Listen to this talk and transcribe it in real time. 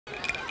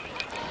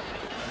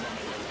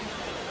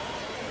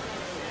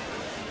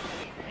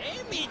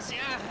ミち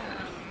ゃん、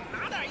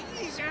まだいい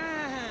じゃん。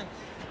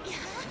や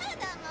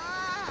だも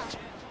う。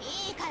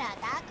いいから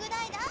拓大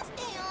出し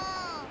てよ。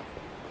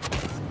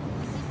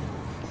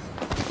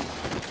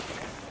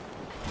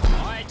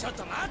おい、ちょっ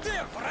と待て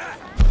よ、こら。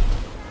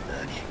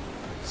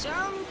ちゃ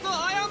んと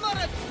謝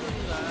れっつう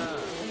んだよ。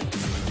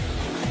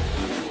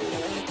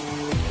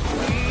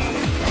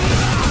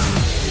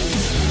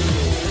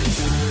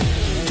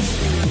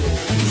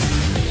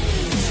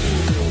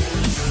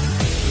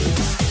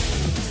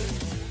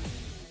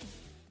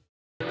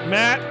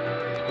Matt?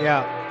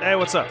 Yeah. Hey,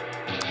 what's up?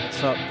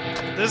 What's up?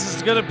 This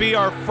is gonna be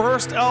our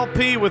first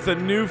LP with a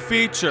new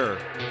feature.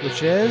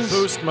 Which is?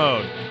 Boost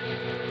mode.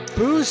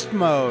 Boost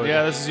mode.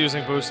 Yeah, this is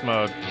using boost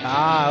mode.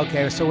 Ah,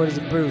 okay. So what does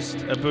it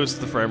boost? It boosts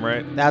the frame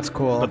rate. That's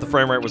cool. But the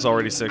frame rate was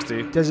already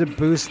 60. Does it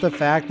boost the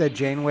fact that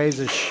Janeway's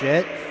a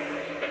shit?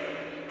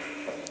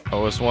 I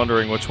was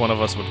wondering which one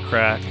of us would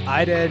crack.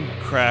 I did.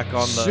 Crack on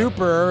the...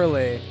 Super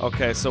early.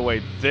 Okay, so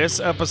wait. This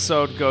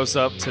episode goes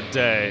up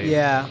today.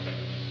 Yeah.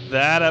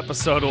 That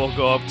episode will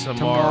go up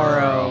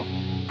tomorrow.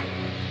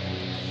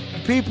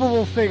 People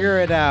will figure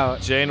it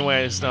out.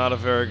 Janeway is not a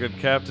very good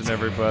captain,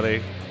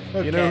 everybody.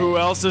 Okay. You know who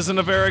else isn't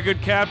a very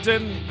good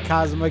captain?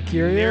 Kazuma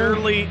Kiryu?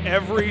 Nearly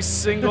every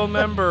single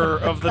member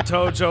of the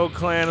Tojo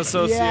clan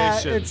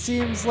association. Yeah, it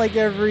seems like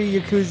every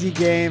Yakuza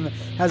game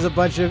has a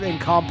bunch of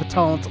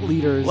incompetent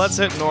leaders. Let's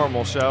hit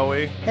normal, shall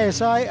we? Hey,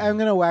 so I'm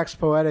going to wax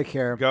poetic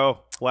here.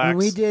 Go, wax. When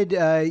we did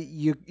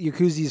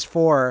Yakuza's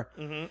 4,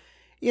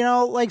 you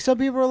know, like some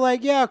people were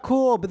like, yeah,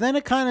 cool, but then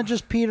it kind of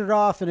just petered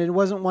off and it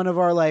wasn't one of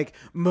our like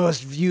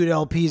most viewed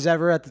LPs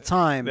ever at the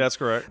time. That's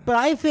correct. But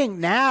I think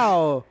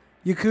now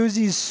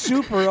Yakuza's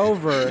super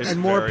over and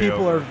more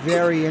people are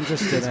very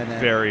interested in it.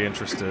 Very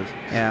interested.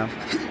 Yeah.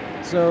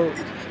 So,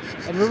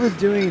 and we were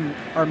doing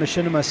our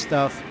machinima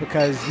stuff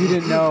because you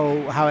didn't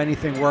know how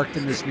anything worked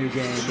in this new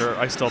game. Sure,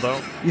 I still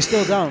don't. You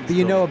still don't, but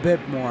you know a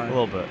bit more. A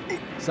little bit.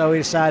 So we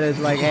decided,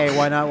 like, hey,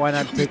 why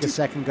not take a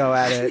second go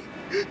at it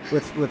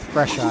with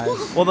fresh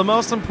eyes? Well, the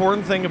most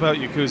important thing about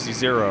Yakuza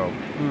 0,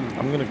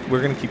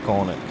 we're gonna keep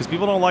calling it because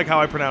people don't like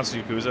how I pronounce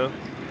Yakuza.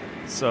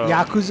 So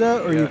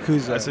Yakuza or yeah,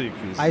 Yakuza? I say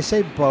Yakuza. I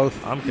say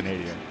both. I'm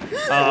Canadian.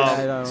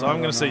 So I'm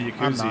gonna say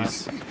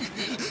Yakuzis.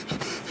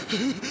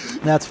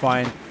 That's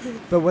fine.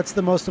 But what's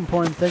the most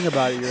important thing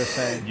about it you're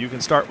saying? You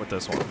can start with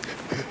this one.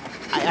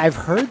 I've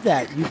heard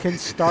that. You can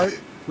start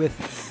with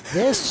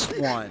this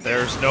one.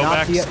 There's no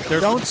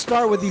Don't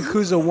start with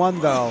Yakuza 1,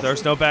 though.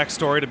 There's no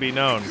backstory to be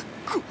known.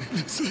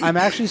 I'm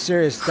actually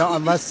serious.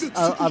 Unless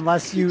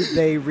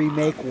they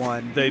remake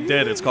one. They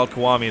did. It's called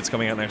Kiwami. It's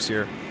coming out next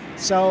year.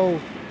 So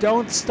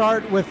don't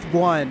start with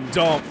 1.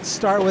 Don't.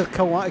 Start with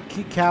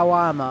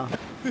Kawama.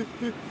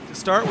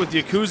 Start with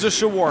Yakuza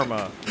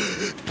Shawarma.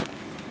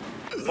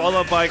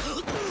 Followed by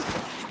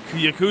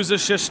Yakuza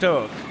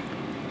Shishito.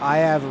 I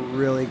have a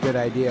really good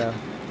idea.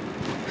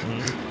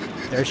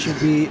 There should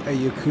be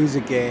a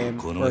Yakuza game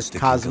where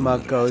Kazuma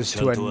goes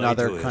to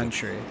another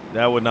country.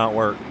 That would not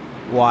work.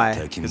 Why?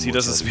 Because he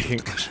doesn't speak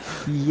English.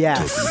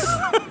 Yes.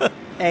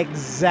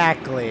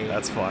 Exactly.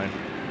 That's fine.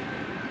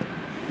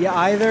 You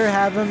either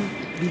have him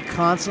be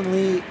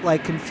constantly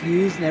like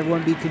confused and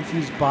everyone be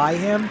confused by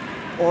him,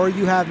 or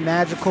you have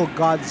magical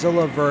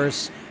Godzilla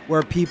verse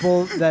where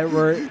people that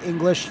were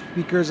English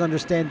speakers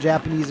understand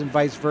Japanese and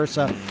vice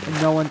versa,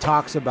 and no one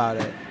talks about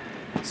it.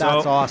 That's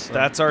awesome.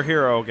 That's our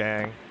hero,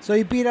 gang. So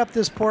he beat up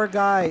this poor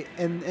guy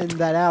in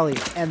that alley,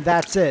 and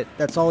that's it.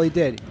 That's all he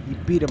did. He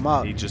beat him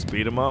up. He just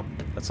beat him up.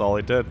 That's all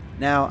he did.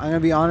 Now, I'm going to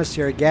be honest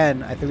here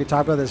again. I think we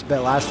talked about this a bit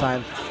last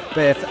time,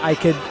 but if I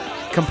could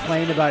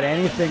complain about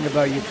anything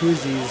about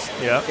Yakuzis,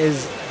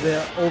 is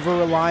the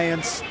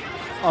over-reliance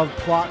of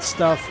plot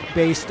stuff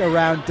based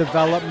around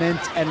development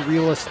and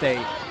real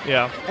estate.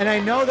 Yeah. And I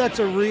know that's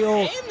a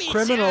real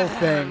criminal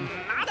thing.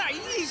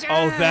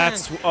 Oh,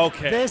 that's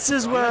okay. This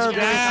is where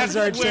that's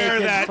are where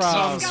that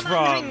comes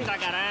from.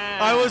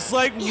 I was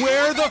like,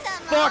 where the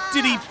fuck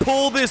did he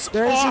pull this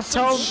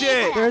awesome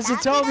shit? There's a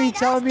Toby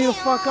telling me to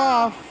fuck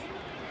off.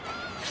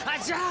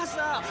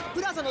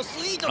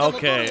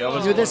 Okay, You know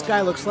what this guy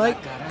looks like?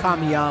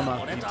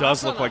 Kamiyama. He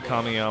does look like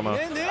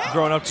Kamiyama.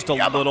 Growing up just a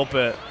little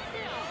bit.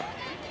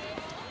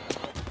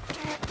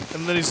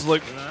 And then he's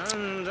like,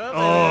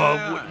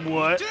 oh,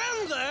 what?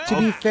 To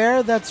be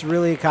fair, that's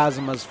really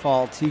Kazuma's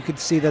fault. You could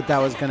see that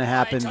was going to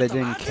happen, but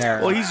didn't care.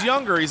 Well, he's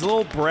younger. He's a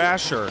little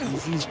brasher.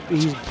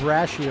 He's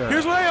brashier.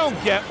 Here's what I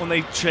don't get when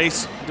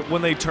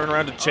they turn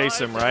around to chase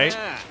him, right?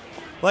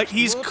 Like,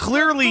 he's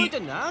clearly,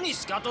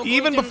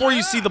 even before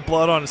you see the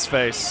blood on his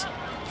face,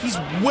 he's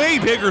way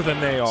bigger than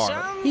they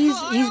are.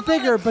 He's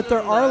bigger, but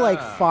there are like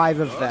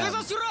 5 of them.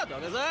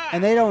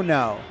 And they don't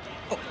know.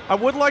 I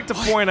would like to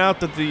point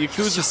out that the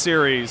Yakuza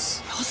series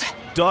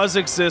does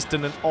exist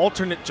in an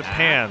alternate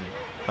Japan.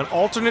 An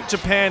alternate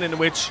Japan in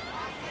which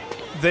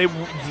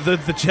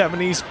the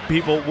Japanese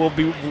people will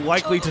be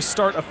likely to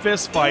start a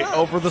fist fight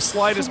over the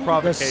slightest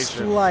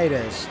provocation. The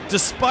slightest.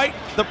 Despite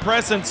the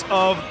presence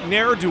of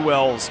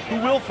ne'er-do-wells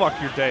who will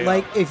fuck your day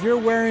Like, up. if you're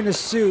wearing a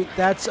suit,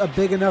 that's a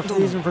big enough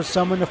reason for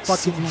someone to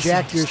fucking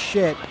jack your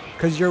shit.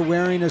 Because you're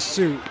wearing a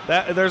suit.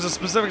 There's a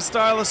specific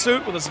style of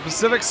suit with a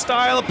specific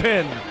style of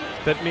pin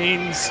that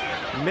means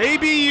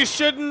maybe you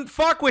shouldn't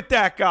fuck with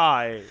that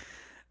guy.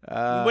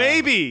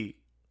 Maybe.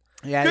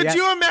 Yeah. Could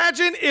you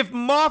imagine if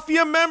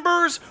Mafia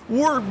members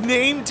were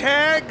name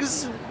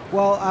tags?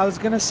 Well, I was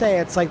going to say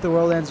it's like The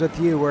World Ends With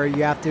You, where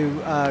you have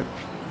to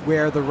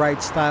wear the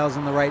right styles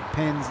and the right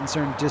pins in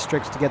certain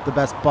districts to get the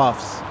best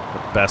buffs.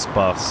 The best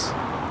buffs.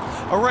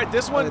 All right,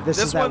 this one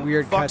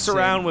weird fucks cutscene.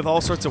 around with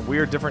all sorts of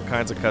weird different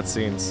kinds of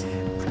cutscenes.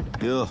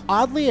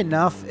 Oddly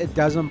enough, it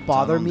doesn't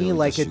bother me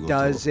like it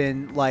does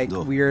in like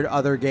weird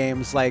other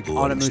games like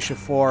Onimusha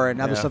 4 and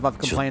other stuff I've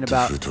complained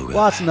about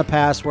lots in the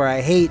past where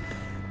I hate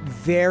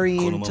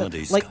varying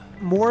like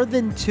more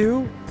than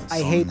 2.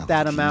 I hate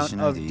that amount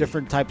of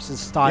different types of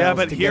styles. Yeah,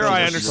 but to here get I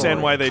a understand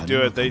story. why they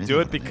do it. They do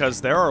it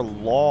because there are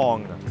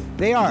long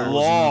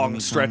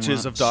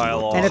stretches of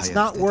dialogue. And it's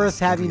not worth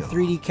having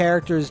 3D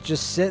characters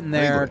just sitting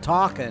there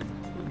talking.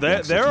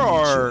 There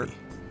are,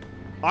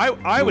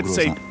 I would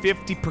say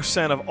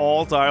 50% of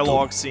all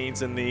dialogue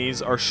scenes in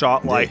these are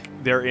shot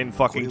like they're in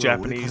fucking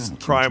Japanese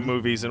crime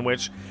movies in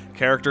which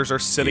characters are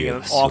sitting in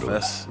an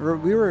office.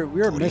 We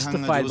were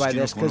mystified by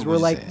this because we're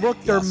like, look,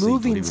 they're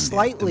moving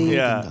slightly.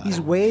 Yeah. He's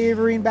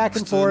wavering back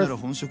and forth.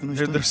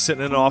 They're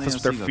sitting in an office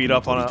with their feet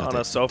up on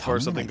a sofa or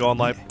something going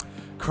like,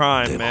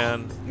 crime,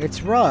 man.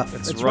 It's rough.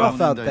 It's rough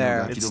out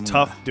there. It's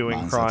tough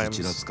doing crimes.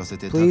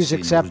 Please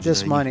accept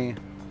this money.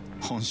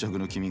 You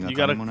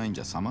gotta,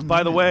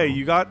 by the way,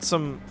 you got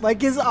some,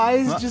 like his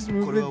eyes just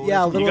moving.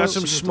 Yeah, a little, you got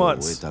some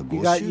schmutz.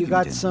 You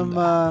got some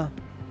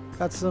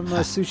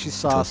sushi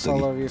sauce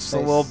all over your face. Just a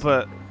little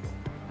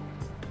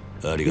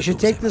bit. You should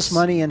take this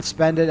money and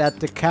spend it at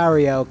the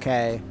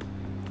karaoke.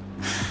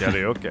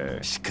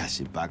 Karaoke.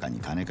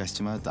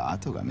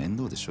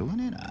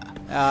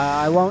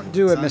 I won't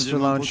do it, Mr.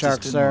 Loan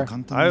Shark, sir.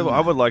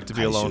 I would like to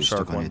be a loan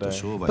shark one day.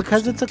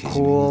 Because it's a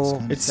cool.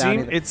 It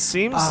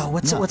seems. Oh,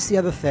 what's the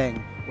other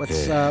thing?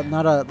 What's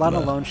not a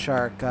loan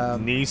shark? A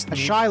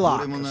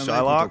Shylock.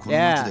 Shylock?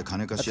 Yeah,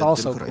 that's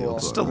also cool.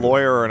 Just a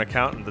lawyer or an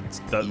accountant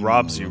that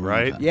robs you,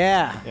 right?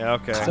 Yeah. Yeah.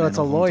 Okay. So it's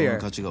a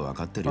lawyer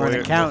or an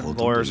accountant.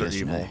 Lawyers are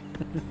evil.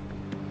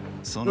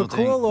 The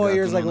cool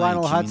lawyers like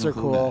Lionel Hutz are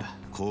cool.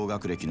 I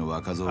don't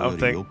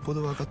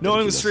think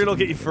knowing the street will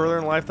get you further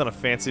in life than a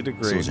fancy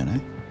degree.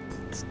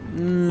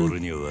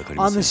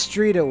 On the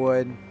street it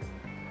would.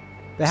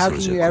 But how can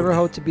you ever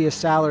hope to be a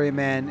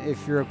salaryman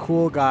if you're a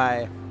cool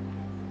guy?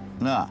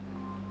 No.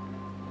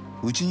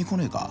 No,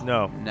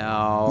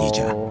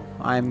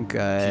 I'm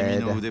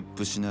good.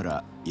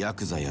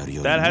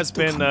 That has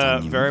been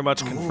very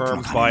much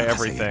confirmed by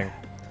everything.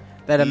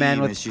 That a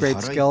man with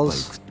great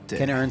skills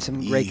can earn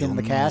some rake in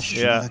the cash.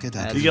 Yeah,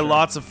 you get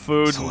lots of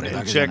food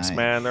and chicks,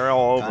 man. They're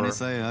all over.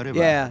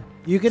 Yeah,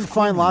 you can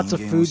find lots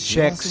of food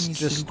chicks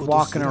just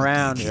walking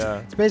around. Yeah.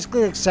 It's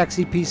basically like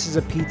sexy pieces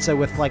of pizza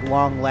with like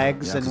long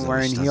legs and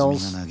wearing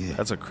heels.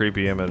 That's a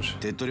creepy image.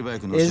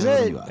 Is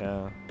it?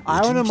 Yeah.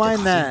 I wouldn't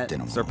mind that.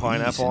 Is there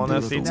pineapple on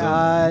that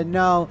pizza?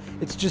 No,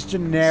 it's just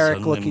generic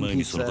looking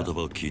pizza.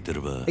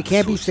 It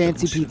can't be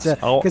fancy pizza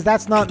because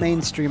that's not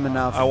mainstream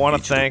enough. I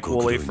want to thank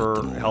Wooly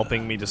for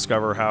helping me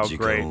discover how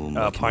great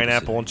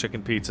pineapple and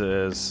chicken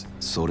pizza is.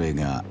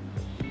 I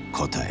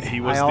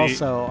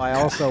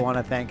also want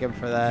to thank him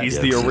for that. He's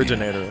the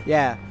originator.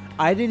 Yeah.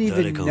 I didn't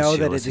even know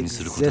that it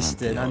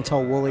existed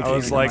until Wooly came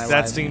into my life.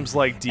 That seems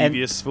like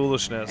devious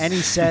foolishness. And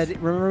he said,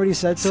 remember what he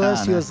said to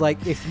us? He was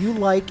like, if you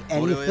like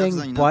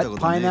anything but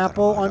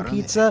pineapple on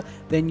pizza,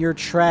 then you're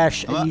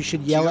trash and you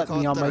should yell at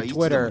me on my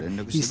Twitter,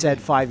 he said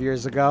 5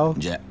 years ago.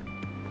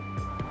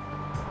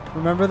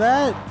 Remember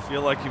that? I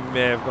feel like you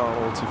may have gone a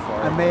little too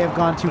far. I may have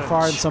gone too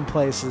far in some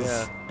places.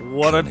 Yeah.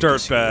 What a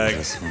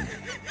dirtbag.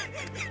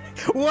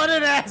 What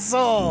an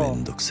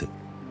asshole!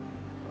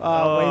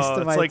 Oh, waste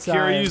of my it's like time.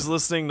 Kiryu's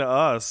listening to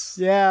us.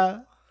 Yeah.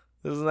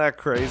 Isn't that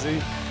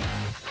crazy?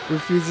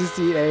 Refuses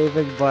to eat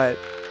anything but.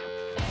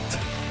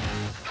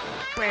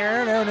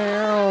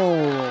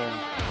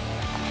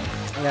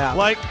 Yeah.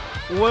 Like,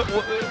 what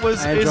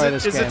was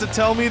is it to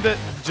tell me that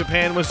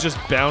Japan was just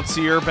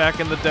bouncier back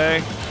in the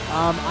day?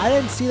 I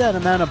didn't see that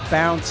amount of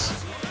bounce.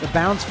 The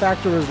bounce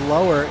factor was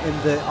lower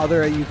in the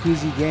other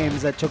Yakuza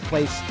games that took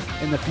place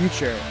in the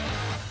future.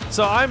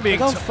 So I'm being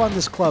Look how fun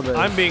this club is.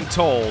 I'm being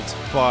told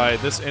by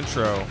this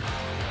intro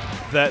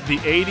that the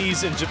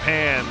 80s in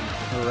Japan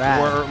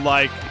were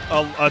like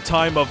a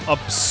time of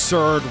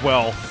absurd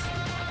wealth.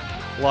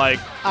 Like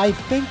I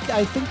think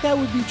that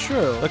would be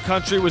true. The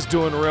country was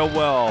doing real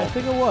well. I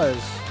think it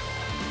was.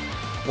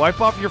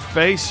 Wipe off your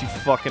face, you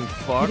fucking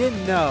fuck. He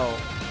didn't know.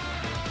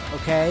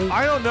 Okay?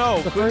 I don't know.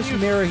 The Couldn't first you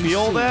mirror he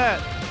feel seen.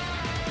 that?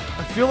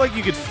 I feel like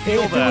you could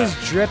feel if that. It was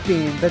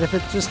dripping, but if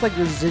it's just like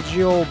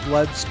residual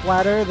blood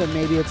splatter, then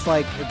maybe it's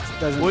like it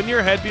doesn't. Wouldn't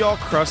your head be all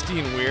crusty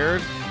and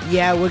weird?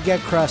 Yeah, it would get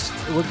crust.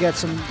 It would get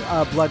some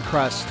blood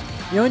crust.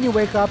 You know when you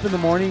wake up in the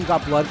morning, you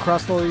got blood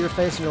crust all over your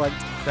face, and you're like.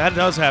 That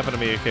does happen to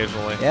me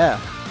occasionally. Yeah.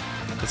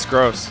 It's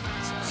gross.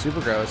 It's super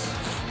gross.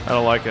 I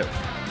don't like it.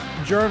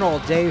 Journal,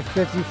 day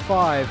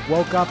 55.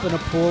 Woke up in a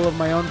pool of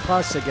my own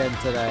pus again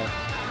today.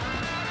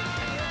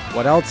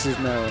 What else is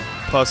new?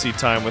 Pussy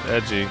time with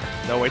Edgy.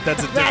 No, wait,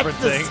 that's a different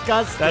thing.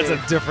 Disgusting. That's a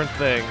different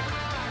thing.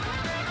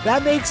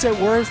 That makes it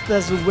worse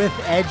than with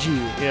Edgy.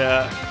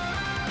 Yeah.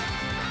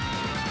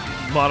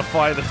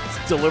 Modify the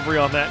delivery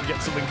on that and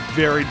get something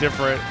very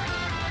different.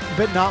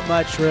 But not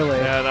much, really.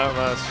 Yeah, not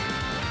much.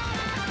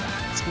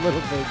 It's a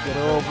little bit A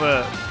different. little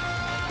bit.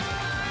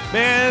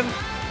 Man,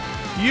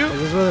 Is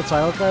this where the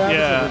title card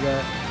happens?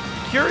 Yeah.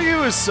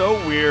 Kiryu is so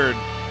weird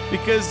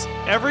because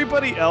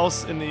everybody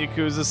else in the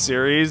Yakuza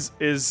series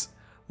is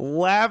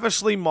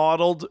lavishly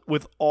modeled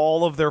with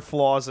all of their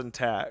flaws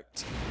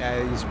intact.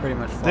 Yeah, he's pretty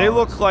much flawless. They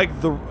look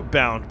like the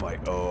bound by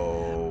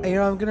You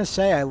know, I'm gonna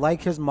say I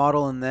like his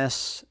model in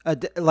this.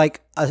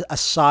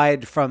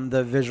 Aside from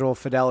the visual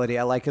fidelity,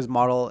 I like his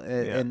model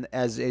in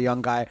as a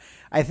young guy.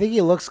 I think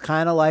he looks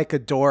kind of like a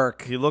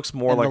dork. He looks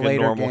more like a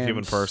normal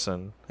human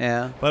person.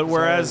 Yeah. But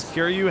whereas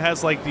Kiryu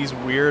has like these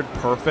weird,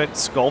 perfect,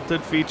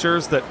 sculpted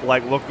features that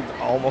like look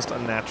almost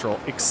unnatural,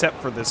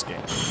 except for this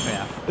game.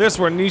 Yeah. This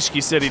where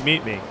Nishiki said he'd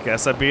meet me.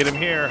 Guess I beat him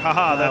here.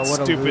 Haha, that's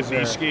what a stupid loser.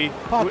 Nishiki.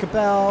 Pocket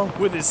Bell.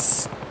 With his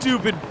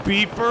stupid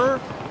beeper.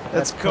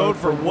 That's code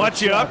for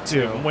what you up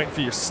to. I'm waiting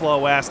for your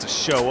slow ass to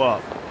show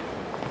up.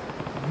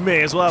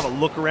 May as well have a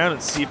look around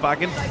and see if I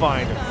can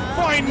find him.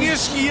 Find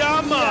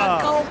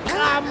Nishikiyama!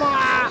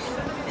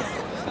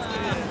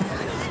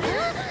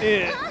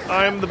 Yeah,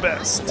 I'm the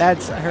best.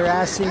 That's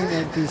harassing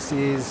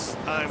NPCs.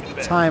 I'm the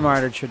best.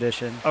 Time-honored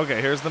tradition. Okay,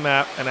 here's the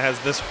map, and it has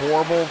this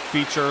horrible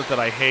feature that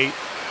I hate.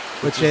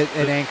 Which it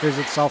anchors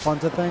itself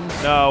onto things?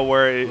 No,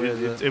 where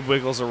is it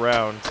wiggles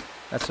around.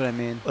 That's what I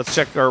mean. Let's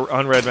check our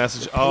unread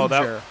message. Oh,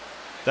 Pager.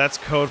 that's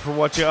code for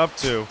what you up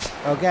to.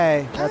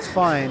 Okay, that's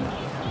fine.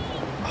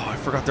 Oh, I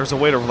forgot there's a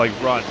way to like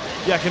run.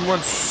 Yeah, I can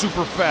run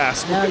super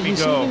fast. Look Now, at me you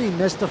go. seem to be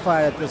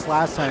mystified at this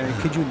last time.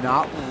 Could you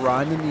not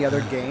run in the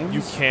other games?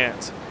 You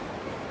can't.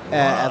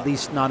 At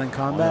least not in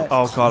combat?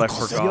 Oh god, I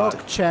forgot.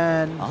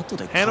 Yok-chan.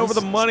 Hand over the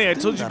money. I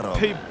told you to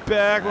pay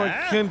back.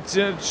 I can't.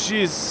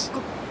 Jeez.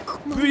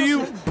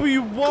 But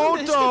you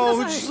won't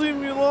though. Just leave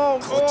me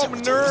alone. Oh, I'm a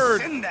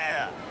nerd.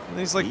 And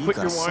he's like, quit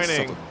your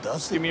whining.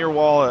 Give me your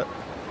wallet.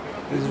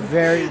 It's a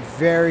very,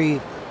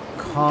 very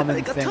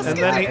common thing. And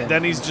that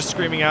then he's just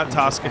screaming out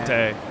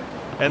Tasukete.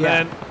 And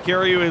Yeah. then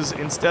Kiryu is,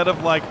 instead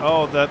of like,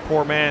 oh, that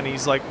poor man,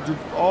 he's like,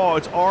 oh,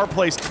 it's our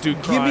place to do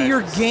crimes. Give me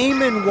your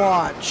Game &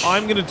 Watch.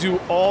 I'm going to do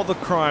all the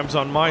crimes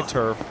on my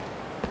turf.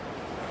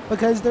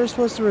 Because they're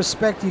supposed to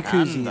respect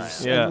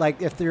Yakuzis. Yeah. And, like,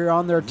 if they're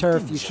on their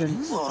turf, you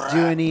shouldn't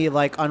do any,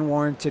 like,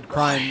 unwarranted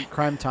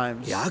crime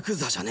times. Yeah,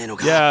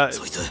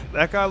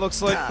 that guy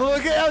looks like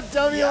Look at how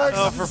dumb he looks.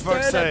 Oh, for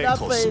fuck's sake.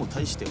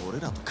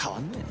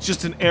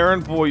 just an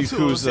errand boy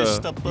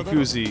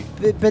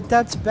Yakuza. But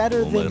that's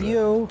better than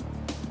you.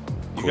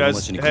 You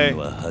guys, hey,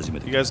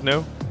 you guys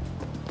know?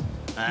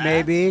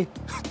 Maybe.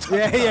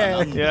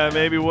 Yeah. Yeah,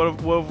 maybe what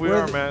if we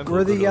are, man?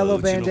 We're the yellow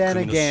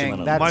bandana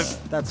gang.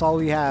 That's all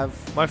we have.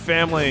 My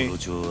family, the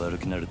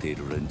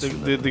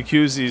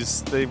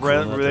Yakuzis, they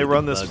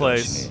run this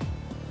place.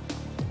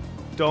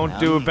 Don't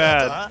do it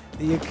bad.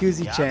 The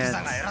Yakuza chants.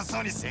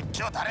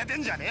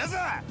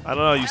 I don't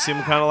know, you seem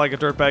kind of like a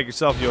dirtbag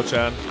yourself,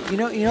 Yo-chan. You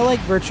know, like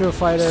Virtua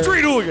Fighter.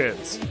 Street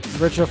hooligans!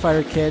 Virtua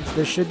Fighter Kids.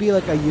 There should be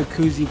like a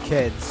Yakuza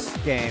Kids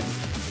game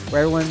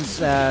where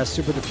everyone's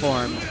super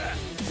deformed.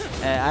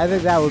 I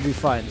think that would be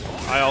fun.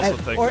 I also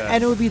think that.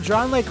 And it would be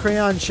drawn like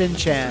Crayon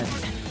Shin-chan.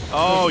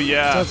 Oh,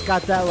 yeah. So it's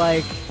got that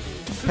like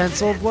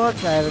penciled look.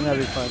 I think that'd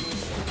be fun.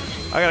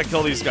 I gotta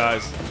kill these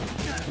guys.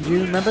 Do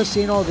you remember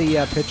seeing all the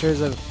pictures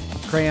of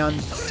Crayon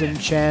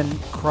Shin-chan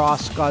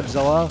cross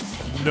Godzilla?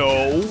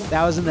 No.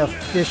 That was an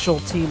official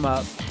team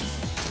up.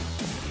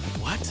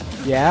 What?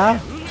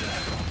 Yeah?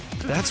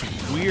 That's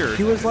weird.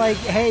 He was like,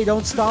 hey,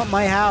 don't stomp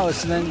my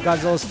house. And then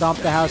Godzilla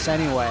stomped the house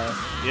anyway.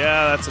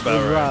 Yeah, that's It about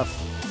was right. rough.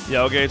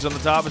 Yellow gauge on the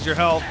top is your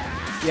health.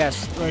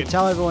 Yes,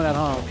 tell everyone at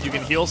home. You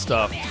can heal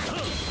stuff.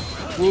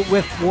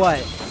 With what?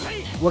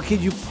 What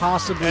could you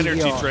possibly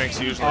Energy heal? drinks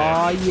usually.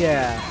 Oh,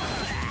 yeah.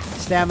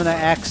 Stamina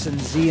X and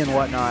Z and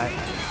whatnot.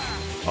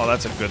 Oh,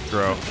 that's a good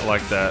throw. I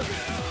like that.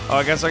 Oh,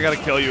 I guess I gotta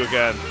kill you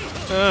again.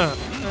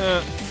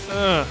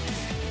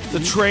 The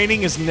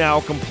training is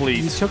now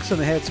complete. You took some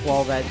hits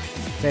while that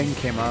thing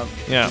came up.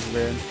 Yeah. Which is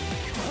weird.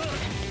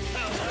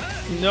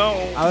 No.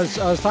 I was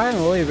talking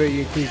to Willie about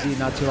Yakuza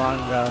not too long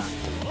ago,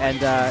 and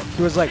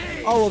he was like,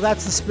 "Oh, well,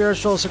 that's the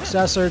spiritual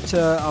successor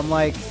to." I'm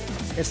like,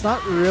 "It's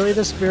not really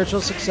the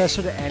spiritual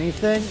successor to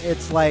anything.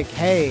 It's like,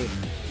 hey,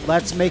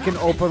 let's make an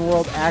open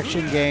world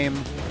action game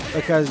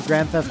because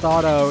Grand Theft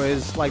Auto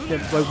is like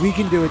we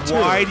can do it too."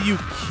 Why do you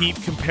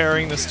keep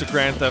comparing this to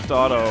Grand Theft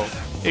Auto?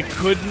 It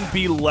couldn't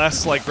be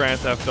less like Grand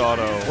Theft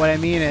Auto. What I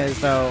mean is,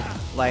 though,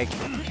 like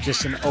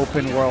just an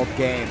open world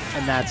game,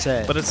 and that's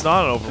it. But it's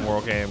not an open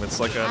world game. It's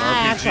like an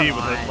RPG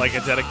with like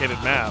a dedicated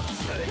map.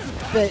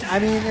 But, I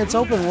mean, it's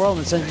open world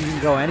in the sense you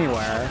can go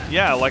anywhere.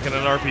 Yeah, like in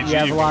an RPG, You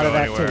have a lot of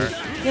anywhere.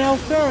 activity. You know,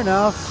 fair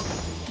enough.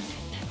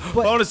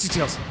 But Bonus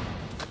details.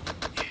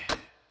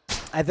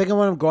 I think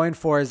what I'm going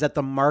for is that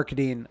the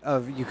marketing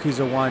of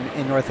Yakuza 1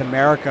 in North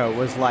America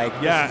was like,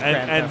 Yeah, this is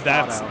Grand and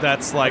Theft Auto.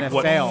 that's like And it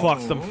what failed.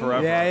 fucked them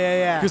forever.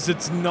 Yeah. Because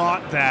it's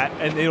not that,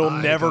 and it'll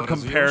never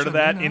compare to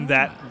that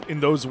in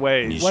those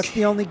ways. What's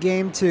the only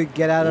game to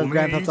get out of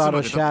Grand Theft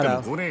Auto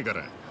Shadow?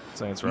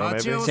 Saints Row,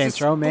 maybe? Saints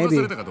Row, maybe.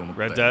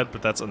 Red Dead,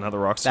 but that's another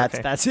Rockstar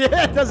game. That's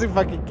yeah, it doesn't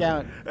fucking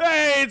count.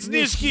 Hey, it's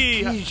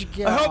Nishiki!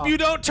 Nishiki. I hope you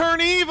don't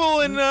turn evil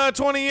in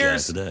 20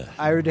 years.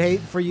 I would hate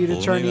for you to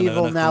turn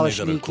evil now,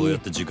 Sneaky.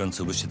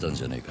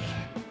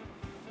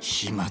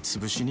 暇つ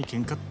ぶしに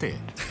喧嘩って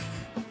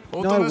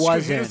お No, と it なしく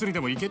wasn't. ヘルスにで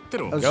も行けって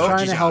ろ I was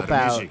trying to help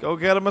out. Go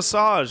get a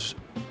massage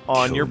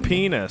on your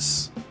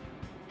penis.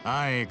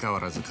 相変わ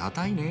らず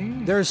硬い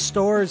ね There's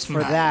stores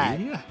for まあ that.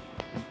 いいや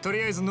と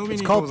りあえず飲み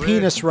It's に行こ called うぜ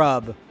penis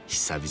rub.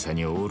 久々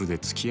にオールで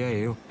付き合え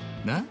よ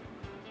な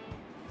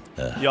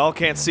Y'all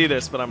can't see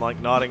this, but I'm like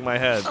nodding my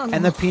head.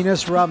 And the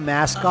penis rub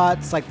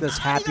mascot's like this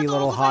happy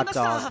little hot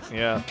dog.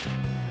 Yeah.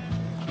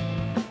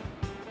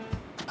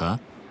 は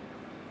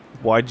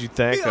Why'd you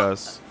thank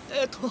us?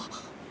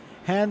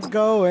 Hands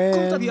go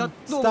in,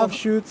 stuff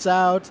shoots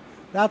out.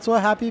 That's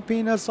what happy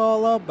penis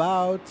all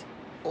about.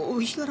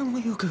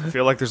 I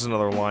feel like there's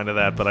another line to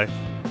that, but I...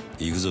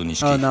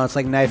 Oh no, it's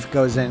like knife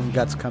goes in,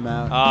 guts come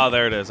out. Ah,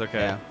 there it is. Okay.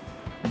 Yeah.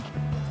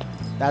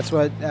 That's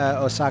what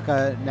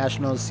Osaka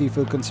National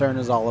Seafood Concern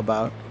is all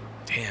about.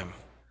 Damn.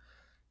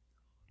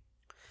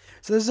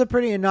 So this is a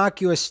pretty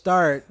innocuous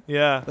start,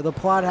 Yeah. but the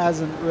plot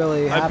hasn't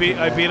really I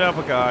happened beat yet. up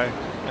a guy,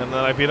 and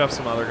then I beat up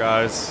some other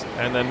guys,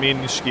 and then me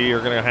and Nishiki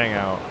are gonna hang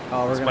out.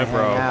 Oh, we're That's gonna my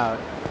bro. hang out.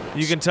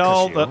 You can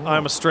tell that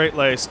I'm a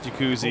straight-laced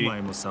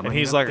Yakuza, and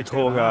he's like a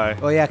cool guy.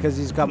 Oh yeah, because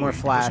he's got more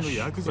flash.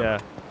 Yeah.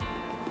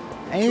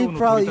 And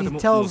he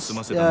tells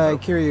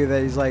Kiryu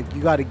that he's like,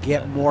 you got to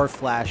get more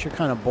flash. You're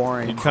kind of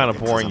boring. You're kind of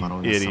boring,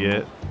 you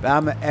idiot. But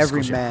I'm an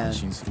everyman.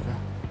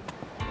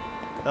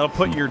 That'll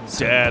put your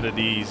dad at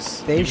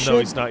ease, They even though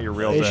he's not your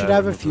real They dad. should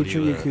have a future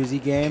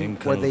Yakuza game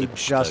where they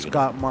just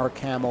got Mark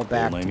Hamill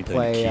back to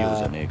play.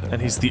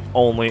 And he's the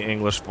only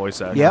English voice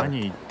actor. Yep.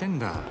 何言ってん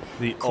だ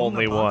The こん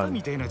な only バカ one.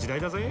 みたいな時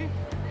代だぜ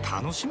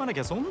楽しまなき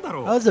ゃ損だ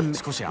ろ That was like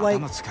少し I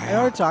頭使え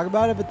don't よ talk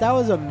about it, but that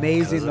was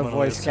amazing. The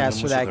voice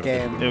cast for that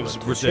game. It was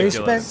They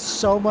spent ridiculous.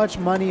 so much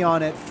money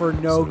on it for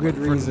no good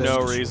For reason. no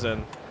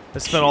reason.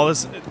 They spent all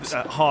this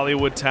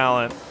Hollywood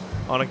talent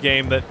on a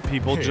game that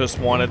people just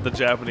wanted the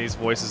Japanese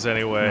voices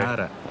anyway. な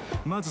ら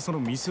まずその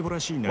みすぼら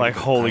しいな Like,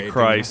 holy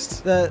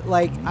Christ.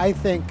 I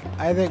think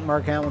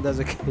Mark Hamill does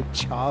a good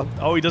job.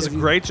 Oh, he does a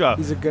He's- great job.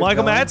 he's a good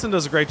Michael villain. Madsen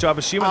does a great job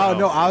as Shimano. Oh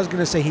no, I was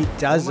gonna say he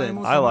doesn't.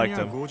 I liked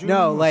him.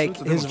 No, like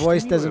his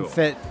voice doesn't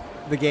fit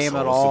the game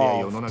at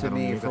all to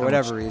me for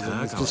whatever reason.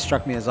 It just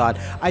struck me as odd.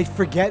 I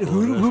forget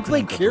who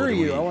played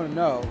Kiryu. I want to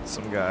know.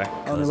 Some guy.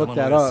 I want to look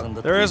that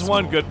up. There is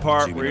one good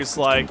part where he's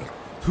like,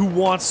 who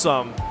wants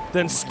some?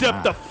 Then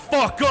step the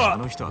fuck あ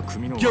の up! 人は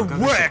組の Get 若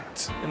頭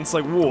wrecked! And it's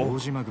like, whoa. 大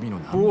島組の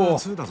ナンバ Cool.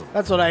 ー2だぞ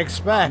That's what I あの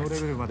expect. レ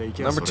ベルまで行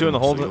けば Number two in the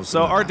whole.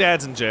 So our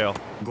dad's in jail.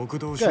 極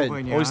道商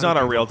売に Oh, he's not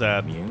our real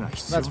dad. 見栄が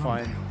必要 That's なんだ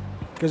fine. よ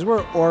Because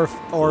we're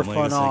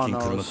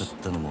orphananos.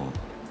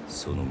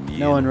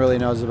 No one really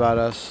knows about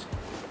us.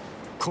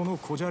 この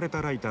こじゃれ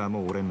たライター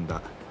も俺んだ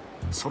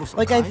そろそろ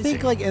Like I 返せ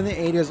think like in the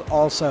 80s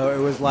also it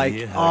was like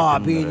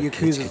being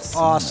Yakuza is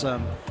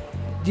awesome.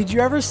 Did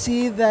you ever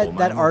see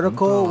that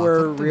article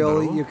where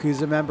real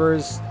Yakuza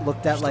members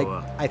looked at like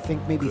I think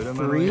maybe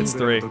 3? It's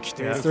 3. Yeah.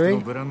 Yeah. 3?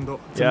 It's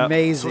Yeah.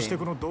 amazing.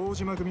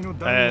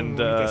 And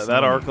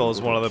that article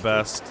is one of the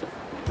best.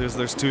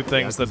 There's two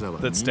things that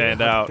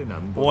stand out.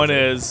 One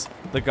is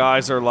the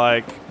guys are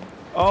like,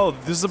 oh,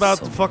 this is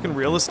about the fucking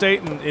real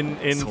estate in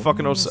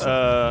fucking what's it?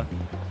 The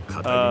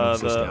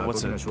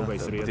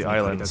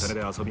islands. What's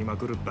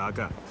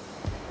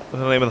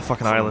the name of the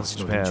fucking islands in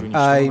Japan?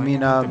 You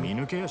mean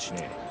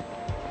Okinawa.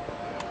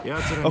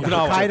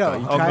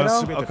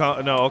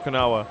 Hokkaido? No,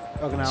 Okinawa.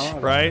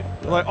 Okinawa? Right?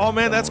 They're like, oh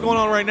man, that's going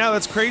on right now.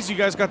 That's crazy. You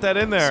guys got that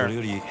in there.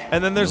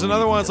 And then there's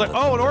another one. It's like,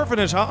 oh, an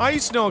orphanage. Huh? I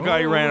used to know a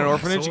guy who ran an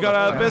orphanage. He got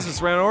out of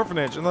business, ran an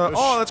orphanage. And they're like,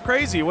 oh, that's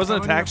crazy. It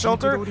wasn't a tax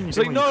shelter. It's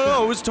like,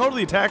 no, it was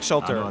totally a tax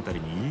shelter.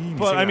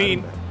 But I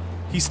mean,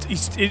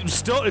 it's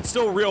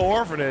still a real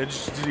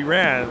orphanage that he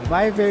ran.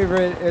 My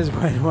favorite is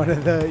when one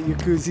of the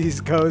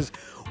Yakuzis goes,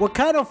 what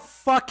kind of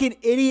fucking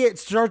idiot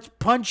starts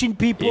punching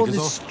people in the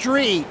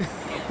street?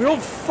 We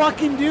don't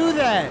fucking do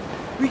that.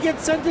 We get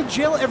sent to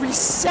jail every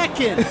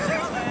second.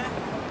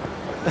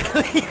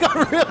 He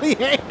got really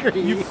angry.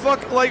 You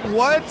like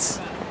what?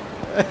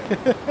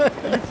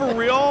 You for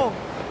real?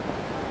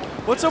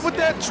 What's up with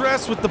that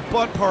dress with the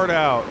butt part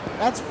out?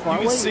 That's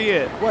fun. You can see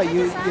it. What,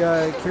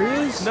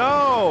 curious?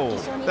 No,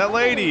 that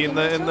lady in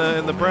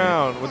the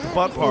brown with the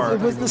butt part. It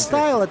was the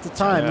style at the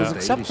time. It was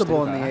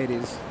acceptable in the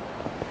 80s.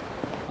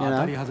 You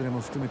know?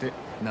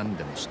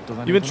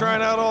 You've been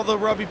trying out all the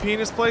rubby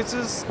penis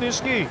places,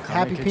 Nishiki?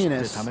 Happy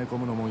penis.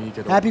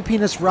 Happy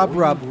penis rub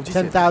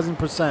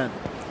 10,000%.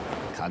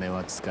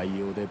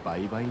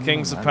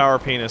 Kings of Power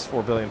Penis,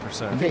 4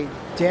 billion%. Okay,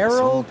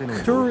 Daryl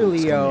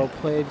Curillo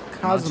played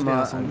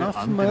Kazuma. I'm not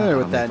familiar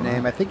with that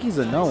name. I think he's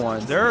a no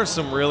one. There are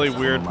some really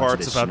weird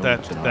parts about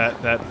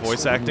that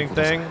voice acting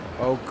thing.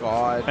 Oh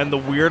God. And the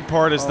weird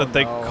part is that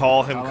they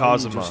call him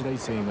Kazuma.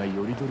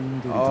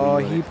 Oh,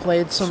 he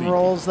played some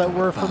roles that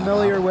we're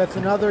familiar with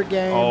in other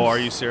games. Oh, are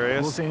you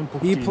serious?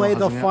 He played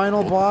the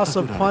final boss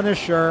of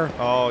Punisher.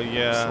 Oh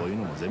yeah.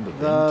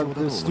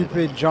 The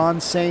stupid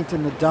John Saint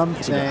and the dumb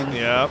thing.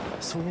 Yep.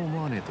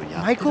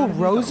 Michael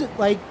Rose,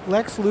 like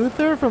Lex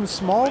Luthor from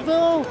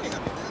Smallville?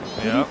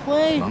 Did he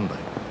play?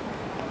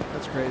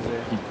 That's crazy.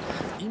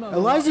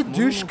 Eliza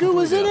Dushku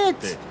was in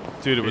it.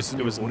 Dude, it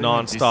was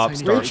non-stop.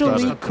 Rachel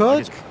Lee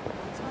Cook.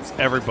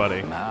 Everybody.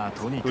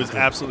 It was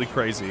absolutely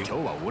crazy.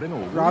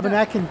 Robin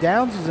Atkin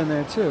Downs was in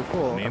there too.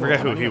 Cool. I forget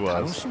who he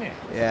was.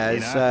 Yeah,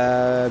 it's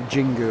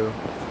Jingu.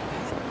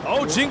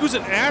 Oh, Jingu's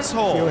an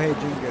asshole. Kyohei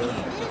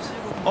Jingu.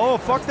 Oh,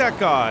 fuck that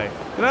guy.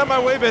 Get out of my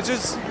way,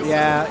 bitches.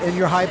 Yeah, in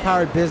your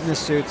high-powered business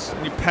suits.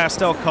 And your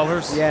pastel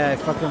colors. Yeah, it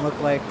fucking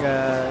look like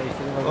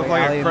look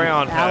like a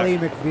crayon pack. Ally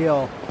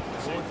McBeal.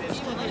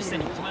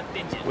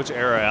 Which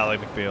era, Ally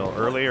McBeal?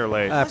 Early or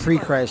late?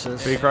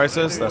 Pre-crisis.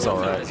 Pre-crisis? That's all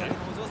right.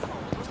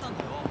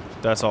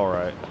 That's all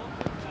right.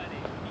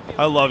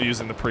 I love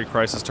using the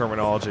pre-crisis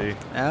terminology.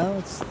 Yeah,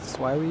 that's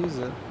why we use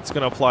it. It's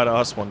gonna apply to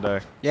us one day.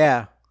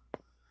 Yeah.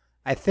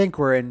 I think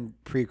we're in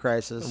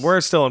pre-crisis.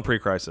 We're still in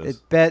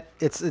pre-crisis.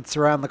 It's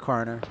around the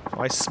corner.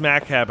 My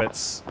smack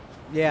habits.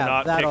 Yeah,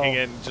 not kicking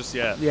in just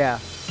yet. Yeah.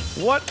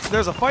 What?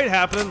 There's a fight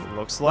happening.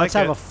 Looks like Let's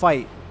have a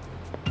fight.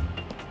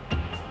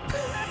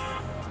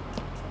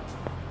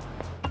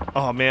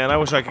 Oh man, I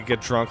wish I could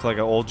get drunk like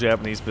an old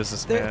Japanese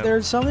businessman.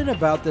 There's something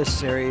about this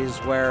series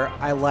where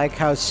I like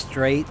how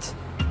straight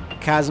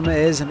Kazuma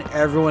is, and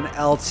everyone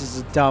else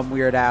is a dumb,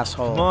 weird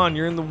asshole. Come on,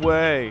 you're in the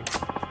way.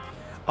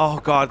 Oh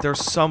god,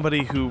 there's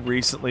somebody who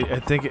recently, I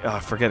think,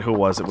 I forget who it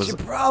was. It was What's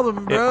your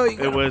problem, bro?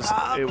 It was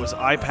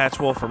Eye Patch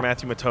Wolf or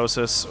Matthew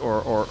Matosis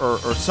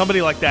or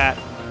somebody like that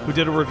who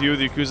did a review of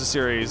the Yakuza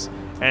series,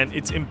 and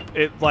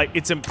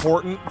it's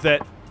important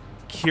that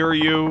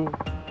Kiryu,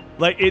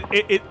 like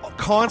it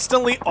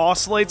constantly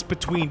oscillates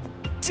between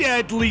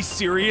deadly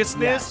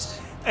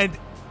seriousness and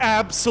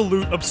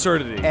absolute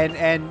absurdity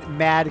and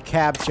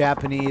madcap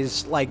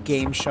Japanese like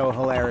game show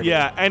hilarity.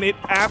 Yeah, and it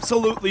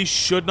absolutely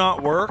should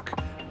not work.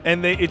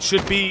 And it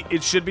should be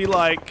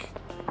like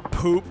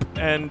poop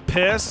and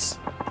piss,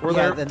 where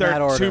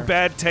they're two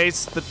bad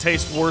tastes that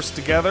taste worse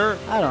together.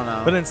 I don't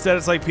know. But instead,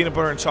 it's like peanut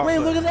butter and chocolate.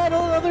 Wait, look at that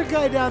old other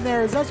guy down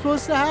there. Is that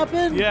supposed to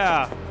happen?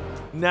 Yeah.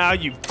 Now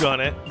you've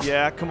done it.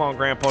 Yeah, come on,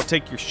 Grandpa,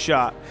 take your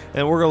shot.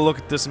 And we're gonna look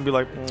at this and be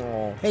like,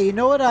 oh. Hey, you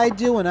know what I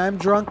do when I'm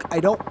drunk? I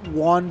don't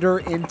wander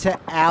into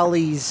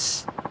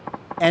alleys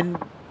and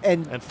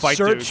fight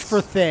search dudes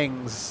for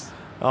things.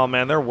 Oh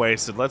man, they're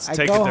wasted. Let's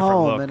take a different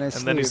look.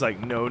 And then he's like,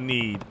 no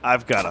need.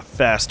 I've got a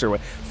faster way.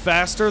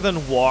 Faster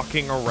than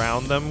walking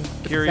around them,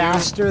 Kiryu.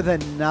 Faster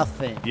than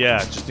nothing. Yeah,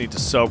 just need to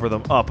sober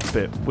them up a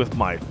bit with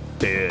my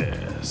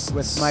fists.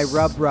 With my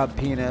rub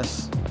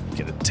penis.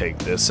 Gonna take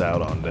this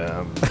out on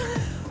them.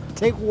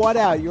 Take what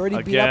out? You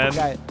already beat up a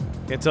guy.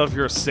 Can't tell if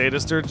you're a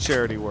sadist or a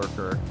charity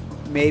worker.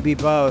 Maybe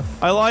both.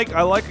 I like a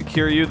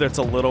Kiryu that's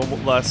a little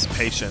less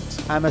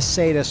patient. I'm a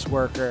sadist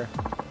worker.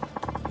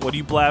 What do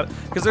you blab?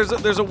 Because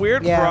there's a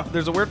weird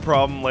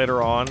problem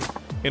later on,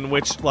 in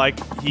which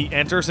like he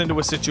enters into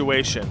a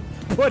situation.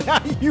 Put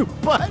out you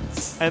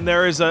butts. And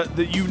there is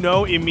you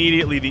know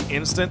immediately the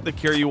instant that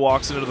Kiryu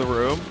walks into the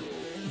room,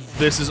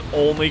 this is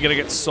only gonna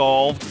get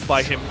solved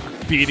by him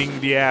beating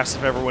the ass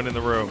of everyone in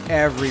the room.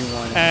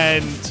 Everyone.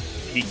 And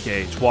heat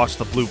gauge. Watch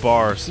the blue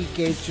bars. Heat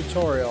gauge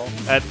tutorial.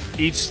 At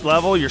each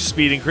level, your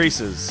speed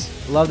increases.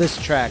 Love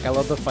this track. I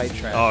love the fight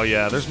track. Oh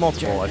yeah, there's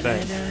multiple, I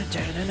think.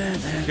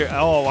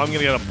 Oh, I'm gonna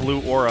get a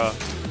blue aura.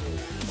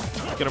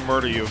 I'm gonna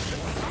murder you.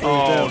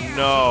 Oh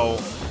no.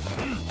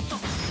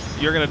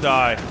 You're gonna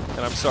die,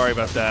 and I'm sorry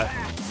about that.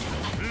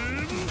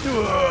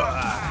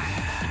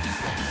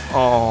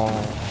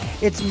 Oh.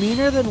 It's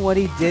meaner than what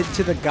he did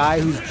to the guy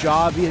whose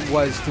job it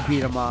was to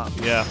beat him up.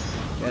 Yeah.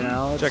 You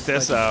know? Check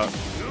this out.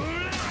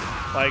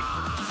 Like,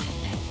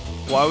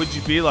 why would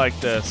you be like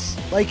this?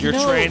 Like, your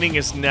training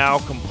is now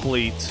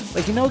complete.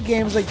 Like, you know,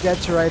 games like Dead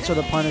to Rights or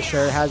The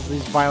Punisher has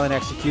these violent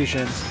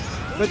executions,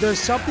 but there's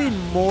something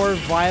more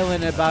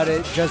violent about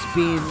it just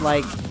being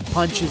like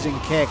punches and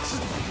kicks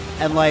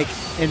and like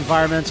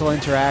environmental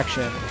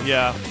interaction.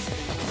 Yeah.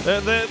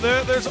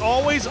 There's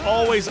always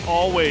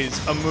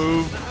a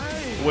move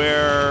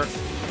where,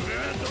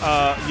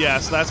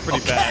 yes, that's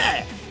pretty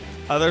bad.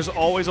 There's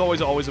always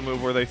a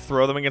move where they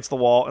throw them against the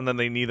wall and then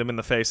they knee them in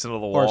the face into the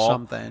wall. Or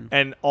something.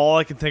 And all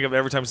I can think of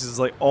every time is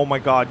like, oh my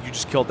god, you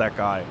just killed that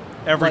guy.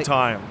 Every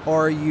time.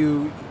 Or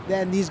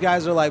then these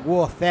guys are like,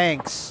 whoa,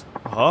 thanks.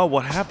 Oh,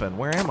 what happened?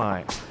 Where am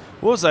I?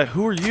 What was that?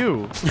 Who are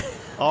you?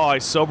 Oh, I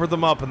sobered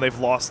them up and they've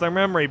lost their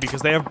memory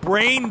because they have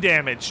brain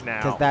damage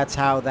now. Because that's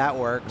how that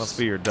works. Must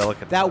be your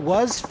delicate. That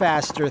was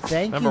faster.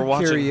 Thank you,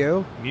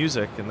 Kiryu.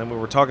 Music, and then we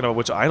were talking about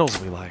which idols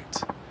we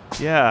liked.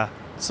 Yeah,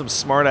 some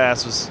smart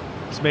ass was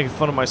He's making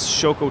fun of my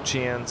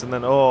Shoko-chans, and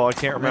then, oh, I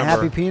can't My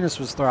remember. happy penis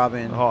was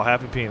throbbing. Oh,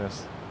 happy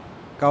penis.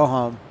 Go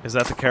home. Is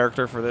that the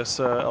character for this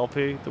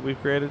LP that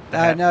we've created?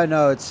 The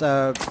No, it's,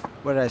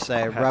 what did I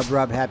say?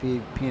 Rub,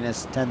 happy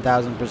penis,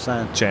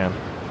 10,000%. Chan.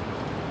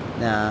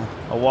 Nah.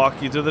 I'll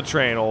walk you to the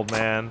train, old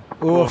man.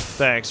 Oof.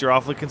 Thanks, you're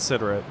awfully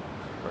considerate.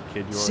 For a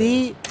kid you are.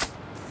 See?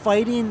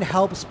 Fighting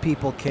helps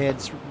people,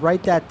 kids.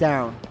 Write that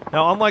down.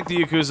 Now, unlike the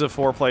Yakuza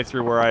 4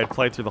 playthrough where I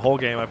played through the whole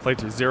game, I played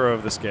through 0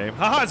 of this game.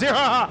 Haha, 0!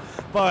 Haha!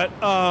 But,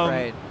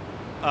 Right.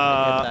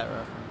 I get that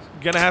reference.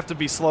 Gonna have to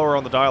be slower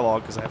on the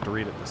dialogue because I have to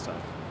read it this time.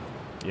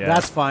 Yeah.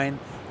 That's fine,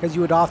 because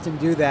you would often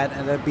do that,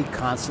 and it'd be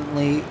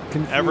constantly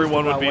confused.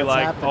 Everyone would about be what's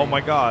like, happening. oh my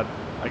god,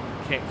 I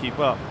can't keep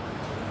up.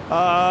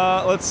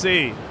 Let's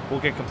see. We'll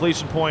get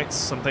completion points.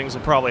 Some things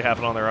will probably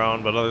happen on their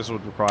own, but others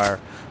would require.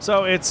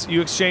 So it's,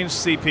 you exchange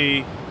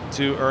CP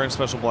to earn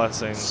special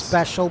blessings.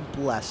 Special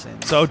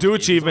blessings. So do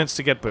achievements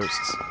to get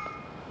boosts.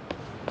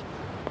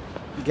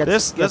 Get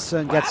This-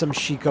 some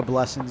Sheikah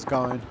blessings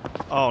going.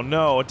 Oh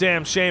no, a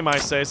damn shame, I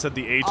say, said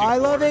the aging I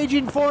love foreigner.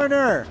 Agent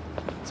Foreigner.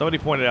 Somebody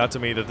pointed out to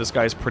me that this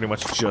guy's pretty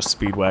much just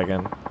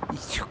Speedwagon.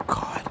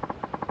 God.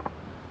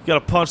 You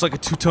gotta punch like a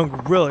two-ton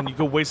gorilla and you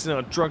go wasting it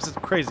on drugs.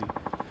 That's crazy.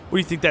 What do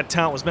you think that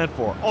talent was meant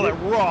for? All that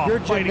raw Your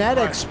fighting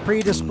genetics fire.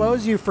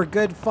 predispose you for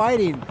good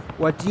fighting.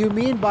 What do you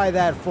mean by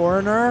that,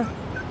 Foreigner?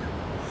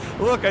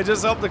 Look, I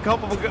just helped a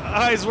couple of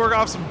guys work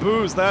off some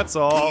booze, that's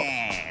all.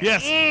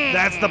 Yes,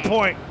 that's the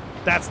point.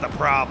 That's the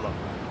problem.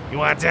 You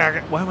want to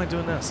take it? Why am I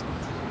doing this?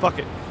 Fuck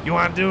it. You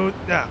want to do...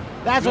 Yeah.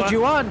 That's what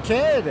you want,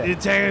 kid. You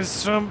take it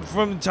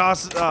from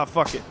toss...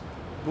 fuck it.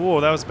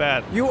 Whoa, that was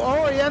bad. You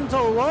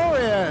Oriental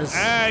warriors.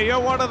 Hey, you're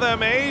one of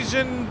them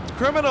Asian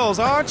criminals,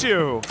 aren't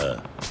you?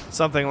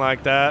 Something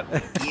like that.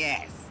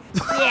 Yes.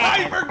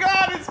 I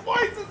forgot his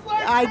voice is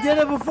like I did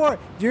it before.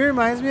 Do you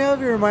reminds me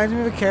of? It reminds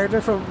me of a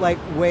character from like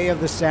Way of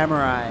the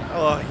Samurai.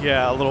 Oh,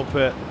 yeah, a little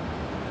bit.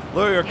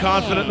 Look, you're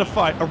confident in a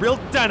fight. A real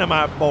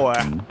dynamite boy.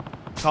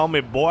 Call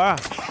me boy.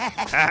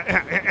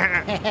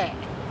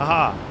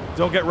 Haha.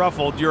 Don't get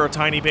ruffled. You're a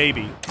tiny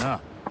baby.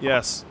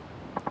 Yes.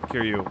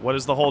 Kiryu, what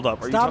is the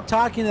holdup? Stop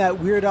talking to that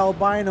weird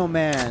albino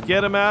man.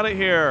 Get him out of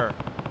here.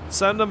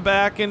 Send him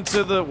back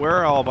into the... Where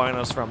are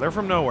albinos from? They're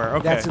from nowhere.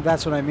 Okay.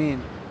 That's what I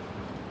mean.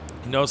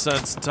 No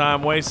sense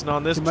time wasting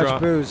on this Too much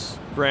drunk. booze.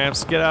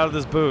 Gramps, get out of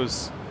this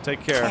booze.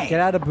 Take care. Get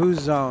out of booze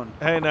zone.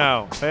 Hey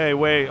now. Hey,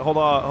 wait. Hold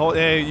on.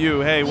 Hey,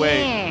 you. Hey,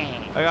 wait.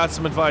 I got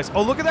some advice.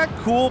 Oh, look at that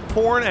cool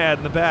porn ad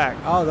in the back.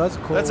 Oh, that's a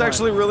cool. That's one.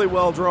 actually really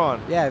well drawn.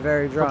 Yeah,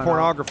 very drawn.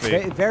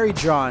 pornography. Very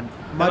drawn.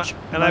 Much.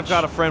 And I've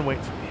got a friend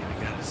waiting for me.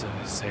 I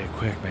gotta say it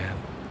quick, man.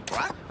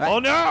 What? Oh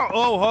no!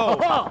 Oh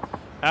ho!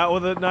 Out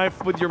with a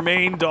knife with your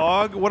main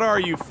dog? What are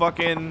you,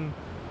 fucking?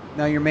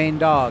 No, your main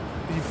dog.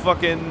 You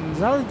fucking?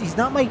 He's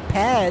not my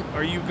pet.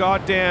 Are you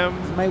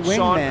goddamn my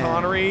Sean wingman.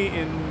 Connery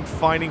in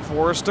Finding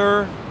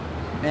Forrester?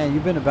 Man,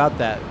 you've been about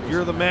that.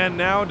 You're the man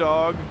now,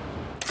 dog.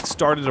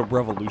 Started a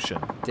revolution.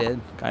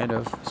 Did kind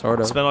of, sort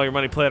of. Spend all your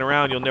money playing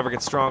around, you'll never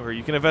get stronger.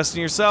 You can invest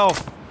in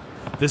yourself.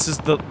 This is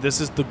the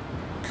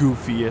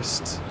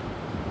goofiest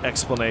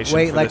explanation.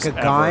 Wait, for like this a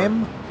ever.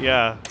 Gaim?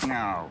 Yeah.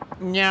 No.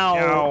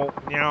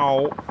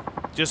 No.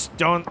 Just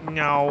don't,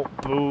 no,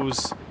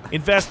 booze.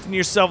 Invest in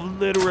yourself,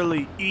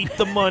 literally. Eat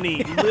the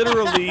money,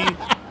 literally.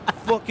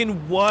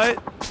 Fucking what?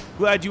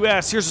 Glad you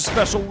asked. Here's a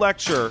special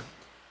lecture.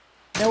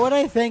 Now, what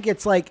I think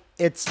it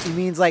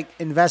means like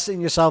invest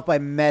in yourself by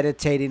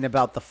meditating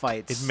about the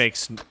fights. It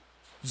makes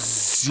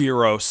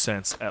zero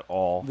sense at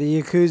all.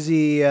 The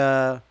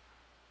Yakuza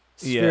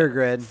sphere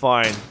grid.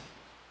 Fine.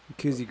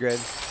 Yakuza grid.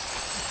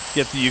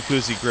 Get the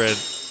Yakuza grid.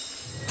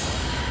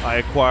 I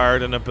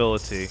acquired an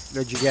ability.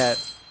 What'd you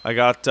get? I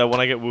got,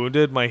 when I get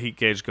wounded, my heat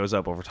gauge goes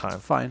up over time.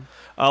 Fine.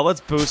 Let's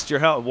boost your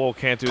health. Whoa,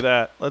 can't do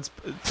that. Let's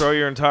throw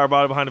your entire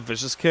body behind a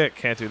vicious kick.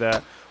 Can't do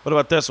that. What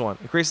about this one?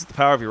 Increases the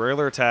power of your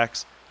regular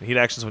attacks and heat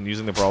actions when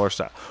using the brawler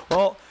style.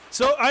 Well,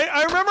 so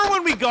I remember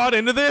when we got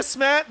into this,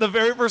 Matt, the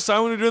very first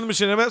time when we were doing the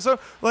machine episode,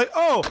 like,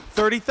 oh,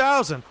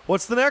 30,000.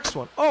 What's the next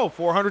one? Oh,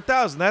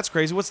 400,000. That's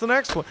crazy. What's the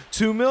next one?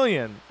 2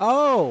 million.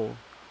 Oh.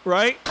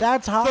 Right?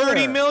 That's higher.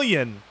 30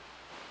 million.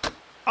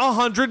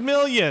 100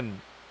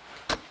 million.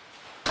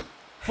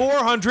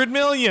 400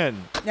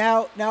 million.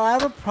 Now I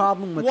have a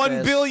problem with 1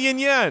 this. billion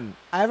yen.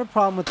 I have a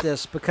problem with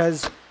this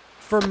because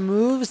for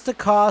moves to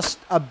cost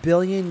 1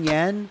 billion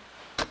yen,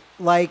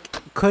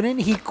 like, couldn't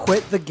he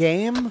quit the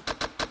game?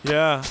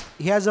 Yeah.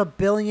 He has 1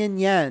 billion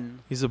yen.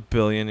 He's 1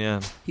 billion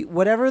yen.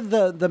 Whatever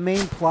the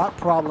main plot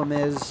problem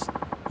is,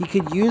 he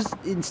could use,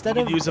 instead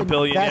He of could use 1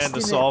 billion yen to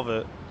investing solve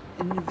it.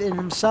 in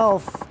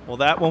himself. Well,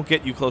 that won't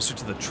get you closer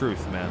to the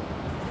truth, man.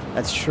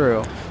 That's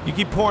true. You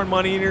keep pouring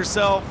money in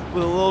yourself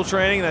with a little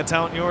training, that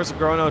talent of yours will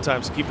grow in no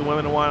time. So keep the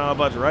women and wine on a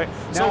budget, right?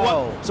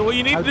 No. So what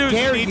you need How to do is you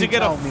dare need you to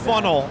get a tell me that.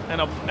 funnel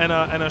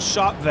and a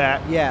shop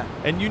vac. Yeah.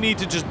 And you need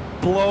to just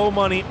blow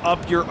money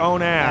up your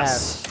own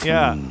ass.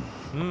 Yeah.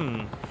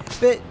 Hmm.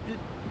 But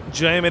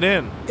Jam it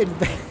in.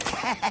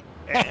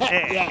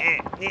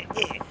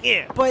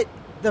 But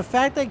the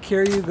fact that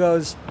Kiryu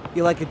goes,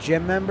 you like a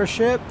gym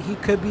membership, he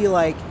could be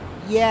like,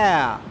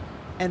 yeah.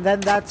 And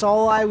then that's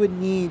all I would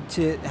need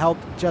to help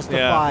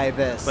justify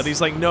this. But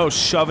he's like, no,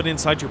 shove it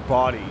inside your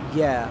body.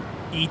 Yeah.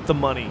 Eat the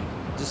money.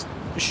 Just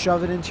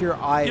shove it into your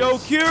eyes. Yo,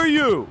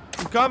 Kiryu!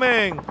 I'm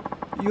coming!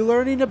 You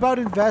learning about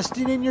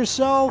investing in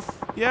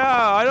yourself?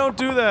 Yeah, I don't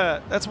do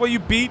that. That's why you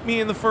beat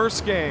me in the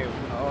first game.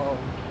 Oh.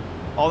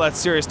 All that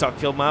serious talk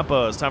killed my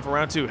buzz. Time for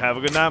round 2. Have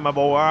a good night, my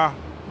boy.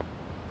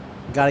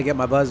 Gotta get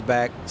my buzz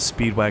back.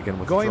 Speedwagon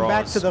with Going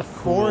back to the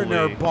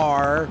foreigner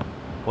bar.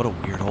 What a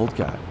weird old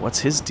guy. What's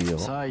his deal?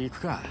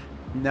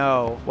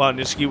 No. Wow,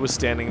 Nishiki was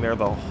standing there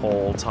the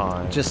whole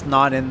time. Just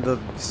not in the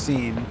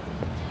scene.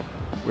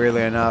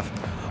 Weirdly enough.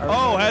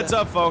 Oh, heads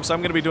up, folks. I'm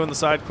going to be doing the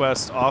side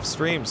quest off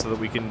stream so that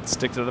we can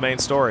stick to the main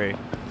story.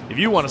 If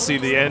you want to see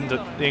the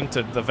ending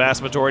to the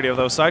vast majority of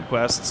those side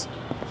quests,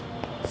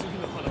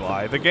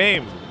 buy the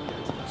game.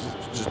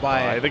 Just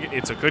buy it.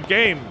 It's a good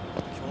game.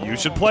 You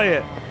should play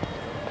it.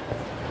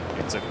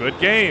 It's a good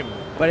game.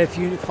 But if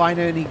you find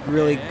any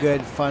really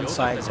good fun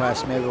side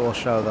quests, maybe we'll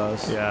show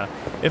those. Yeah.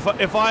 If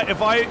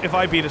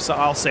I beat a,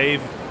 I'll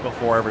save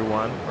before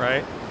everyone,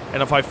 right?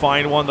 And if I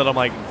find one that I'm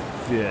like,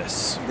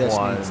 this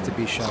one needs to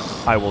be shown.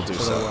 I will do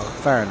so.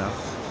 Fair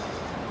enough.